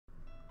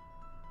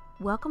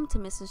Welcome to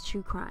Mrs.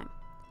 True Crime.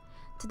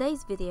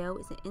 Today's video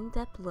is an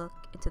in-depth look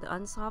into the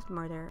unsolved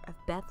murder of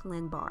Beth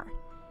Lynn Barr.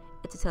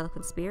 It's a tale of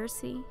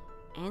conspiracy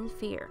and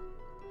fear.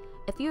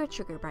 If you are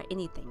triggered by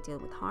anything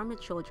dealing with harm to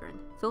children,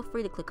 feel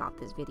free to click off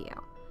this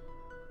video.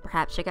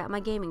 Perhaps check out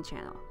my gaming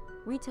channel,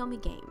 Retell Me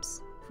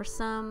Games, for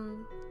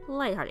some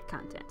lighthearted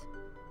content.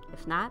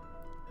 If not,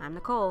 I'm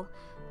Nicole.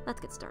 Let's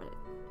get started.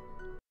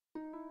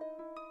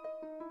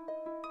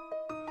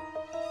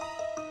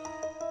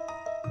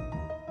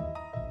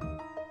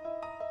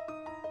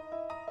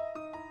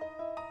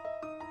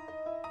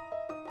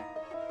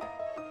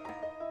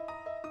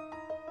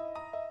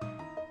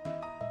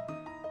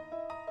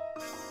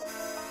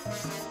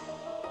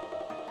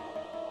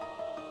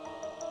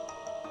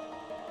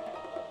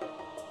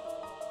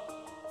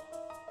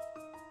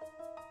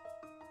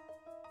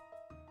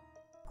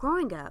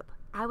 Growing up,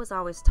 I was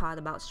always taught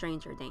about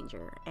stranger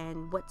danger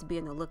and what to be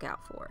on the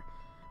lookout for.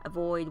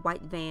 Avoid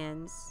white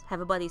vans,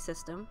 have a buddy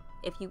system.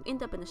 If you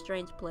end up in a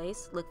strange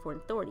place, look for an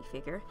authority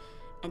figure,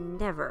 and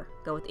never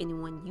go with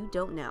anyone you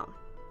don't know.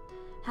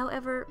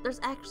 However,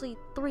 there's actually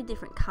 3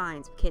 different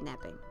kinds of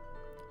kidnapping: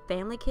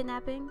 family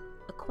kidnapping,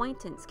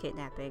 acquaintance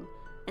kidnapping,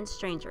 and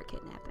stranger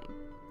kidnapping.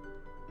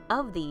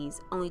 Of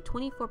these, only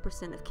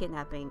 24% of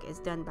kidnapping is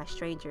done by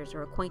strangers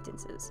or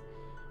acquaintances,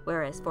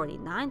 whereas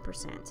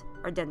 49%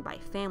 are done by a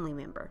family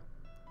member.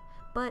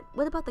 But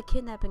what about the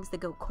kidnappings that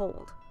go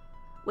cold?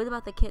 What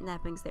about the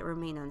kidnappings that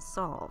remain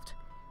unsolved?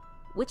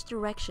 Which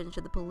direction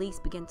should the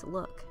police begin to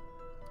look?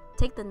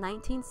 Take the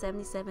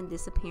 1977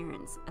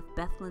 disappearance of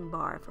Beth Lynn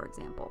Barr, for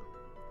example.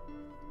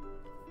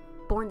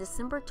 Born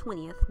December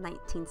 20th,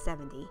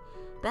 1970,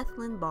 Beth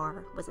Lynn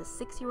Barr was a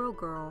 6-year-old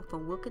girl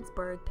from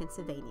Wilkinsburg,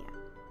 Pennsylvania.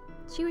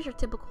 She was your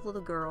typical little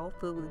girl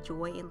filled with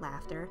joy and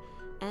laughter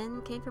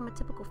and came from a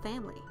typical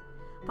family.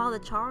 Father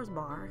Charles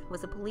Barr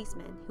was a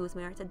policeman who was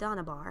married to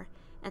Donna Barr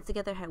and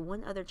together had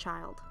one other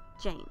child,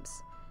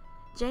 James.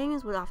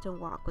 James would often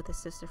walk with his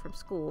sister from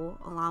school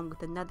along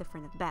with another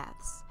friend of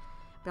Beth's,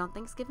 but on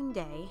Thanksgiving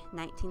Day,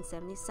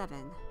 1977,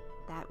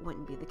 that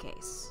wouldn't be the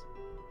case.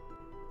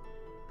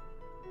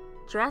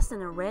 Dressed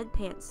in a red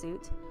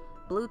pantsuit,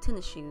 blue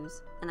tennis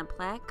shoes, and a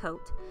plaid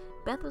coat,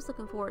 Beth was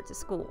looking forward to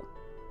school.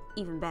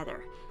 Even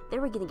better, they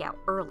were getting out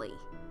early.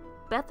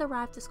 Beth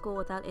arrived to school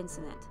without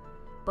incident,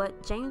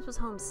 but James was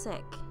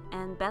homesick,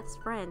 and Beth's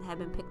friend had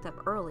been picked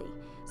up early,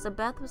 so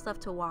Beth was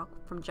left to walk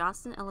from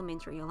Johnston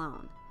Elementary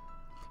alone.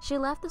 She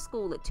left the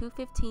school at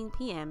 2:15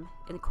 p.m.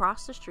 and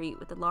crossed the street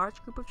with a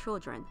large group of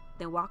children,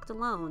 then walked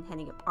alone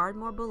heading up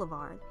Ardmore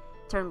Boulevard,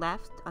 turned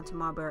left onto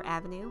Marlborough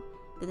Avenue,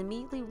 then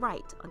immediately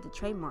right onto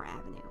Traymore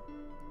Avenue.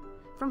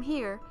 From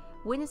here,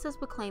 witnesses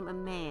would claim a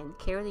man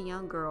carried a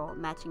young girl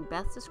matching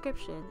Beth's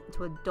description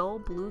into a dull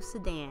blue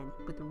sedan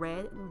with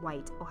red and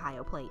white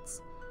Ohio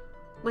plates.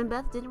 When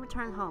Beth didn't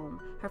return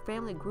home, her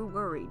family grew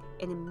worried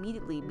and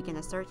immediately began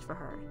a search for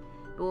her,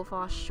 but would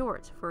fall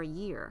short for a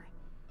year.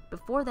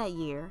 Before that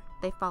year,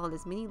 they followed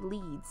as many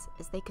leads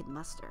as they could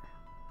muster.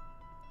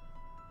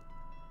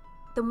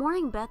 The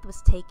morning Beth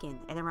was taken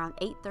at around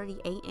 8:30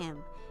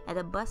 a.m. at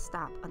a bus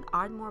stop on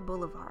Ardmore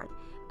Boulevard,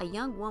 a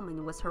young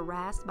woman was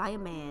harassed by a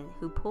man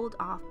who pulled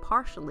off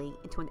partially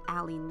into an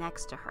alley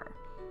next to her.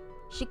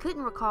 She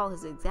couldn't recall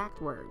his exact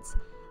words,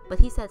 but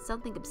he said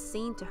something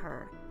obscene to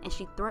her, and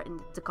she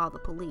threatened to call the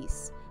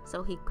police,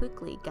 so he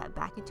quickly got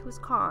back into his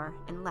car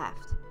and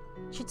left.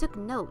 She took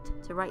note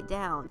to write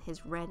down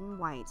his red and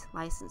white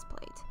license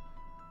plate.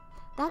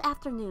 That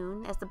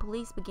afternoon, as the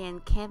police began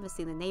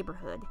canvassing the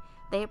neighborhood,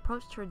 they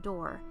approached her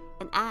door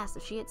and asked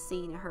if she had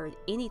seen or heard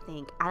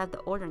anything out of the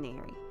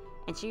ordinary,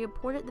 and she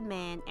reported the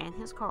man and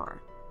his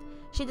car.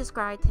 She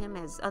described him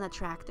as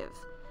unattractive,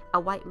 a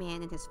white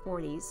man in his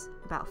 40s,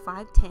 about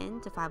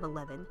 5'10" to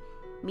 5'11",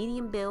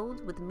 medium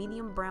build with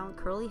medium brown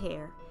curly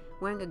hair,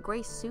 wearing a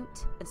gray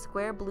suit and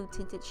square blue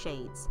tinted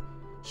shades.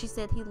 She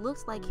said he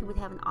looks like he would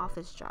have an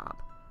office job.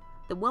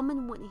 The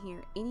woman wouldn't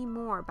hear any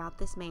more about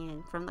this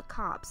man from the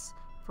cops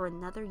for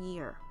another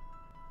year.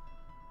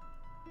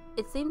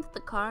 It seemed that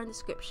the car and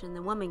description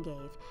the woman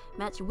gave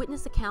matched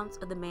witness accounts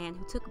of the man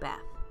who took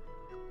Beth.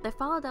 They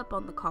followed up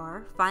on the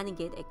car, finding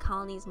it at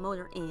Colony's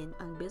Motor Inn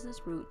on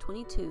Business Route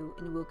 22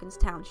 in Wilkins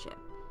Township.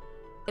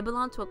 It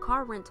belonged to a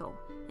car rental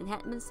and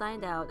hadn't been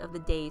signed out of the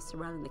days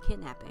surrounding the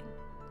kidnapping.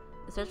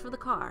 The search for the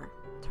car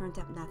turned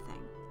up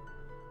nothing.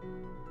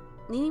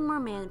 Needing more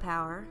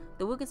manpower,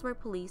 the Wilkinsburg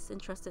police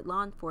entrusted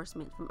law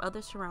enforcement from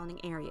other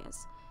surrounding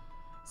areas.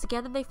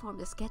 Together they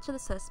formed a sketch of the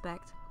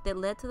suspect that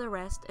led to the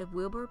arrest of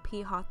Wilbur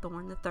P.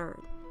 Hawthorne III.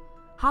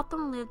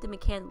 Hawthorne lived in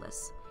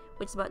McCandless,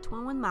 which is about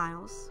 21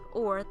 miles,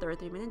 or a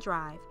 33-minute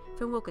drive,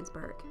 from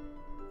Wilkinsburg.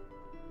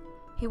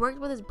 He worked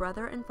with his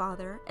brother and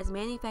father as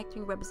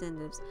manufacturing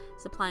representatives,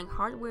 supplying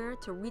hardware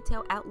to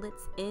retail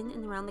outlets in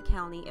and around the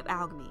county of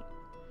Allegheny.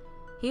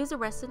 He was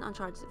arrested on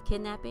charges of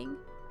kidnapping,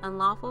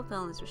 unlawful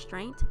felonious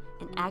restraint,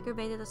 and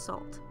aggravated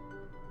assault.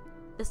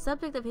 The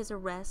subject of his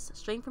arrest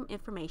stemmed from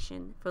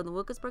information from the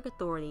Wilkinsburg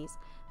authorities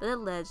that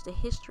alleged a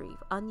history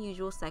of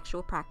unusual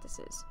sexual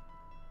practices.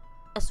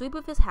 A sweep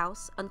of his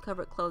house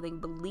uncovered clothing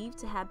believed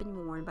to have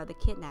been worn by the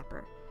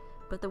kidnapper,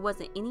 but there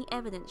wasn't any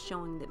evidence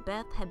showing that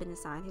Beth had been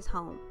assigned his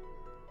home.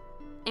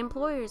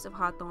 Employers of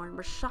Hawthorne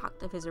were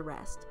shocked of his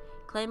arrest,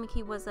 claiming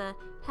he was a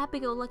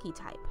happy-go-lucky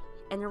type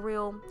and a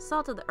real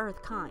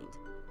salt-of-the-earth kind.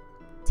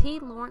 T.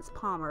 Lawrence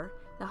Palmer,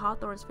 the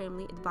Hawthorne's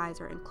family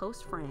advisor and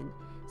close friend,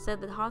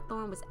 said that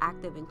Hawthorne was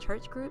active in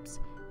church groups,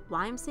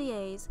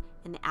 YMCAs,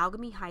 and the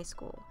Algamy High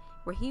School,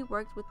 where he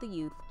worked with the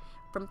youth,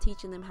 from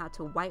teaching them how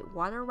to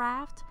whitewater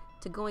raft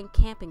to going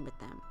camping with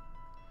them.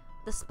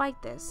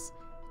 Despite this,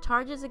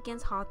 charges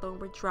against Hawthorne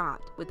were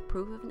dropped with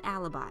proof of an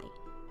alibi,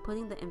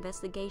 putting the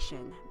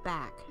investigation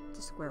back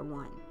to square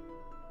one.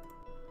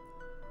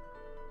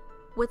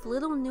 With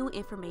little new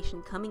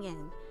information coming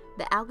in,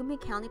 the Algamy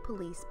County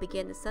Police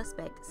began to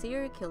suspect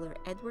serial killer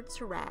Edward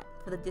Surratt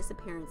for the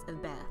disappearance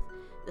of Beth,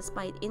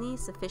 despite any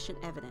sufficient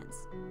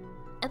evidence.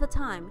 At the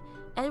time,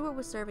 Edward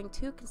was serving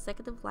 2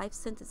 consecutive life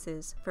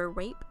sentences for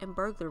rape and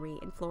burglary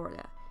in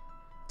Florida.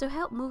 To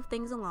help move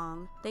things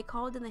along, they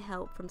called in the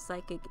help from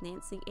psychic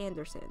Nancy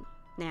Anderson,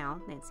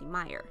 now Nancy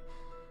Meyer.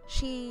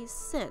 She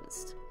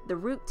sensed the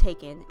route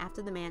taken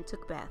after the man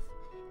took Beth,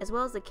 as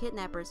well as the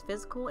kidnapper's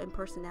physical and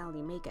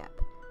personality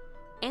makeup.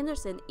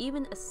 Anderson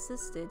even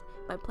assisted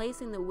by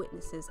placing the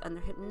witnesses under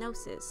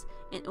hypnosis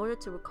in order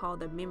to recall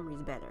their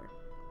memories better.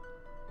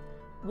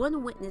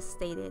 One witness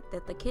stated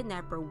that the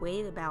kidnapper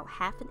waited about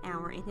half an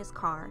hour in his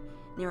car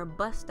near a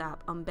bus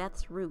stop on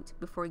Beth's route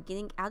before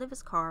getting out of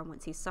his car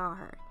once he saw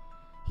her.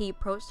 He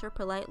approached her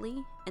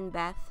politely, and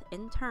Beth,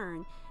 in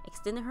turn,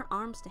 extended her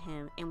arms to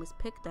him and was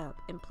picked up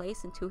and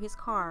placed into his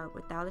car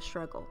without a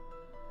struggle.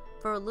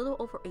 For a little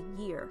over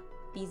a year,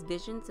 these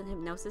visions and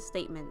hypnosis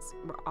statements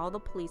were all the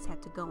police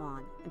had to go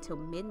on until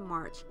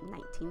mid-March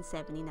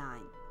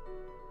 1979.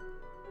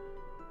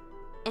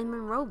 In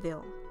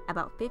Monroeville,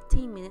 about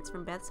 15 minutes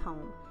from Beth's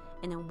home,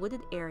 in a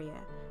wooded area,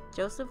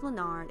 Joseph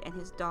Leonard and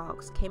his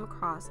dogs came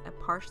across a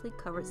partially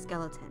covered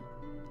skeleton.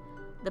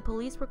 The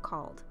police were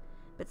called,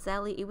 but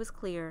sadly it was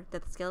clear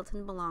that the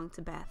skeleton belonged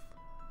to Beth.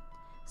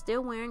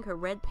 Still wearing her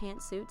red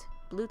pantsuit,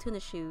 blue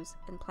tennis shoes,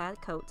 and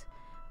plaid coat,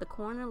 the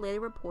coroner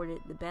later reported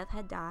that Beth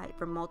had died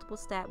from multiple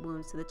stab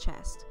wounds to the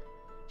chest.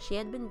 She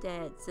had been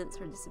dead since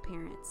her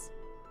disappearance.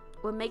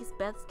 What makes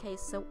Beth's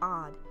case so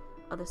odd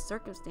are the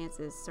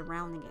circumstances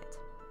surrounding it.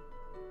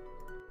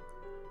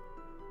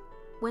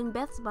 When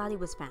Beth's body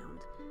was found,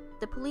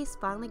 the police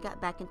finally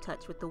got back in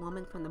touch with the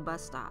woman from the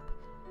bus stop.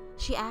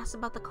 She asked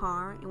about the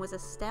car and was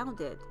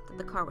astounded that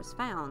the car was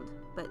found,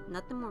 but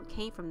nothing more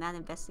came from that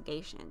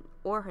investigation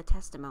or her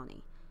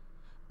testimony.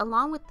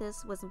 Along with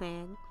this was a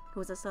man who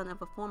was the son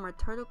of a former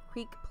Turtle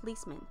Creek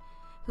policeman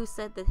who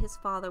said that his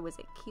father was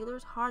at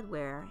Keeler's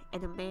Hardware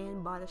and a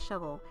man bought a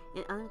shovel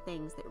and other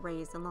things that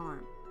raised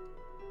alarm.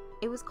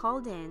 It was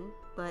called in,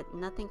 but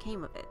nothing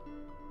came of it.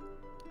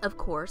 Of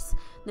course,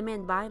 the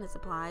man buying the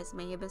supplies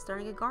may have been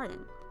starting a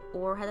garden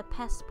or had a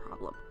pest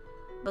problem,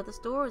 but the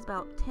store was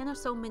about 10 or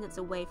so minutes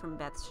away from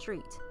Beth's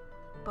street.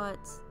 But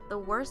the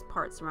worst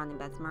part surrounding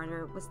Beth's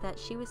murder was that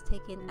she was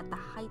taken at the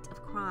height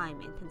of crime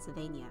in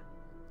Pennsylvania.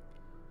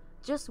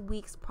 Just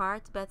weeks prior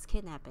to Beth's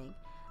kidnapping,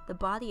 the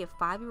body of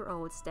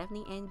 5-year-old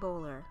Stephanie Ann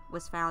Bowler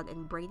was found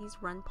in Brady's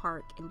Run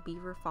Park in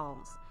Beaver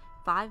Falls,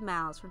 5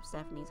 miles from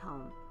Stephanie's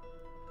home.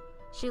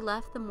 She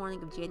left the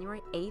morning of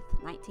January 8,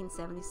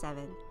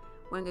 1977,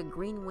 wearing a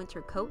green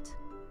winter coat,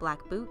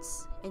 black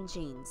boots, and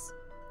jeans.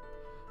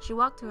 She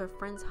walked to her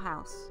friend's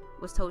house,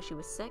 was told she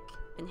was sick,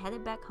 and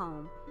headed back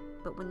home,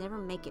 but would never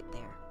make it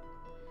there.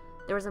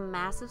 There was a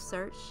massive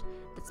search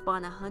that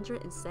spawned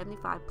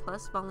 175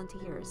 plus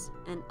volunteers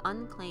and an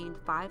unclaimed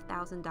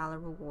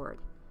 $5,000 reward.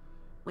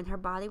 When her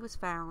body was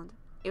found,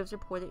 it was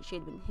reported she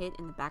had been hit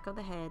in the back of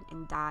the head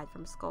and died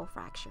from a skull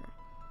fracture.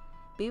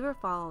 Beaver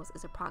Falls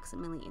is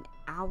approximately an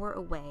hour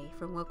away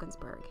from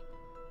Wilkinsburg.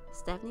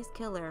 Stephanie's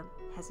killer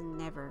has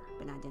never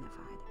been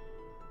identified.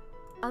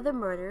 Other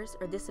murders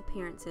or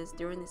disappearances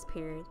during this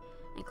period,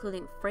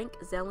 including Frank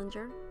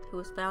Zellinger, who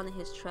was found in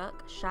his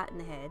truck shot in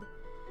the head,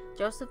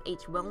 Joseph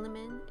H.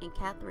 Wellneman and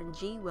Catherine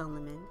G.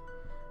 Wellneman.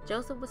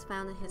 Joseph was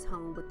found in his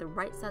home with the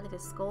right side of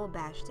his skull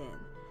bashed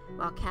in,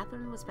 while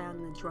Catherine was found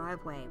in the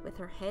driveway with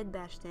her head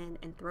bashed in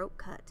and throat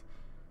cut.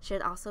 She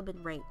had also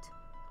been raped.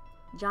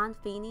 John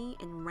Feeney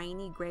and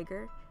Rainey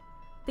Greger.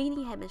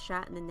 Feeney had been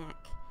shot in the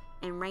neck,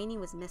 and Rainey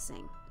was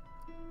missing.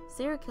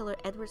 Serial killer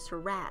Edward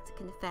Surratt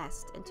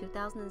confessed in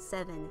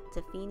 2007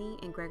 to Feeney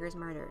and Greger's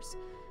murders.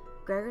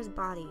 Greger's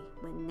body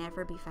would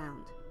never be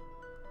found.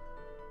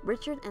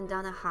 Richard and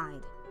Donna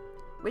Hyde.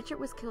 Richard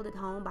was killed at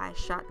home by a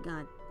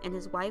shotgun, and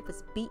his wife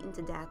was beaten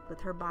to death with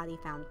her body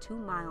found 2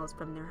 miles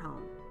from their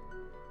home.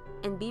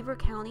 In Beaver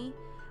County,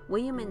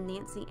 William and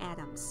Nancy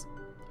Adams.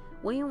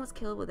 William was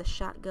killed with a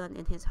shotgun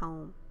in his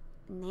home.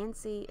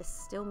 Nancy is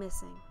still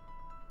missing.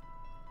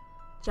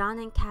 John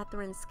and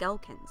Catherine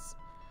Skelkins.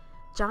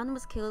 John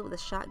was killed with a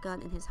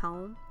shotgun in his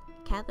home.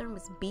 Catherine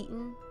was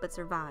beaten but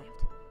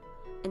survived.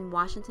 In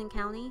Washington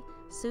County,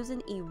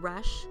 Susan E.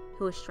 Rush,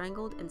 who was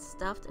strangled and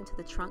stuffed into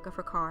the trunk of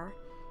her car.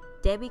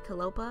 Debbie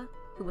Kalopa,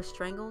 who was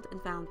strangled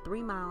and found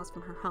 3 miles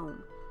from her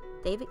home.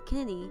 David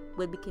Kennedy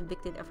would be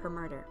convicted of her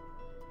murder.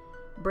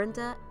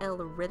 Brenda L.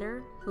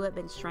 Ritter, who had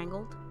been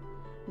strangled,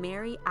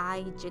 Mary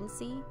I.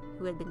 Jinsey,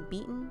 who had been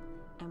beaten,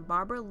 and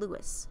Barbara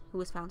Lewis, who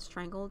was found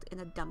strangled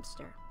in a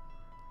dumpster.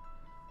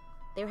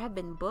 There have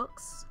been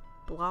books,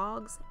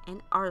 blogs,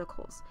 and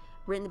articles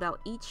written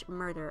about each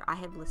murder I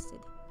have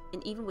listed,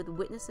 and even with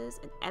witnesses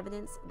and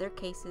evidence, their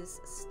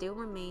cases still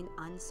remain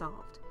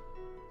unsolved.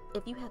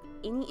 If you have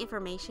any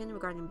information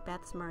regarding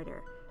Beth's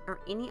murder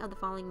or any of the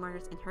following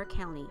murders in her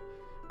county,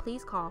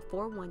 please call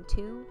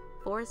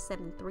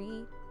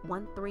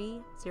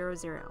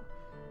 412-473-1300.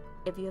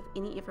 If you have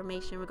any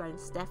information regarding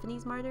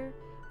Stephanie's murder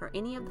or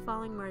any of the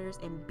following murders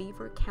in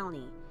Beaver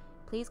County,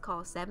 please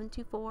call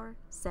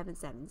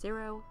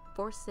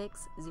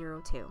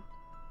 724-770-4602.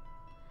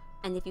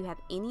 And if you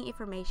have any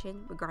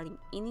information regarding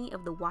any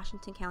of the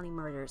Washington County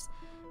murders,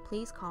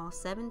 please call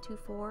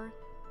 724-228-6840.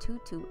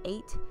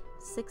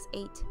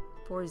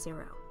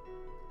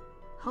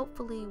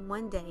 Hopefully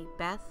one day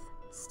Beth,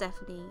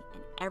 Stephanie,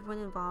 and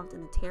everyone involved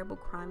in the terrible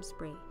crime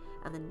spree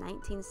of the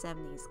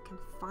 1970s can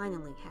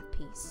finally have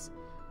peace.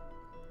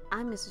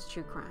 I'm Mrs.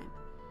 True Crime,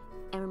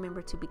 and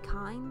remember to be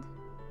kind,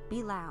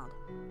 be loud,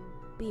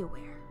 be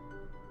aware.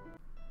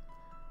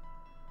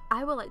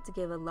 I would like to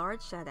give a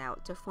large shout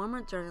out to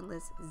former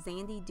journalist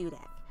Zandy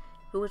Dudek,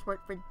 who has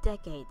worked for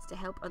decades to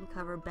help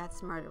uncover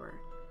Beth's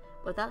murderer.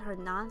 Without her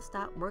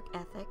non-stop work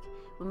ethic,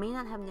 we may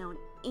not have known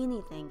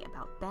anything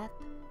about Beth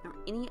or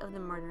any of the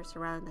murders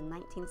surrounding the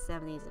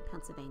 1970s in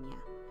Pennsylvania.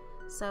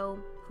 So,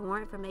 for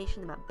more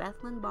information about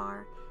Beth Lynn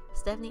Barr,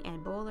 Stephanie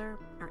Ann Bowler,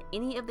 or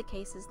any of the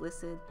cases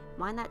listed,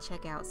 why not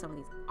check out some of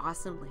these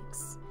awesome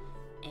links?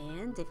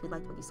 And if you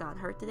liked what you saw and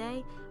heard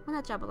today, why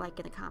not drop a like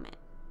and a comment?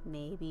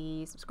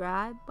 Maybe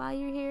subscribe while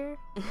you're here?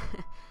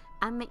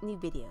 I make new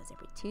videos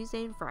every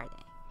Tuesday and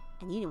Friday,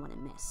 and you don't want to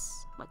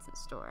miss what's in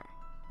store.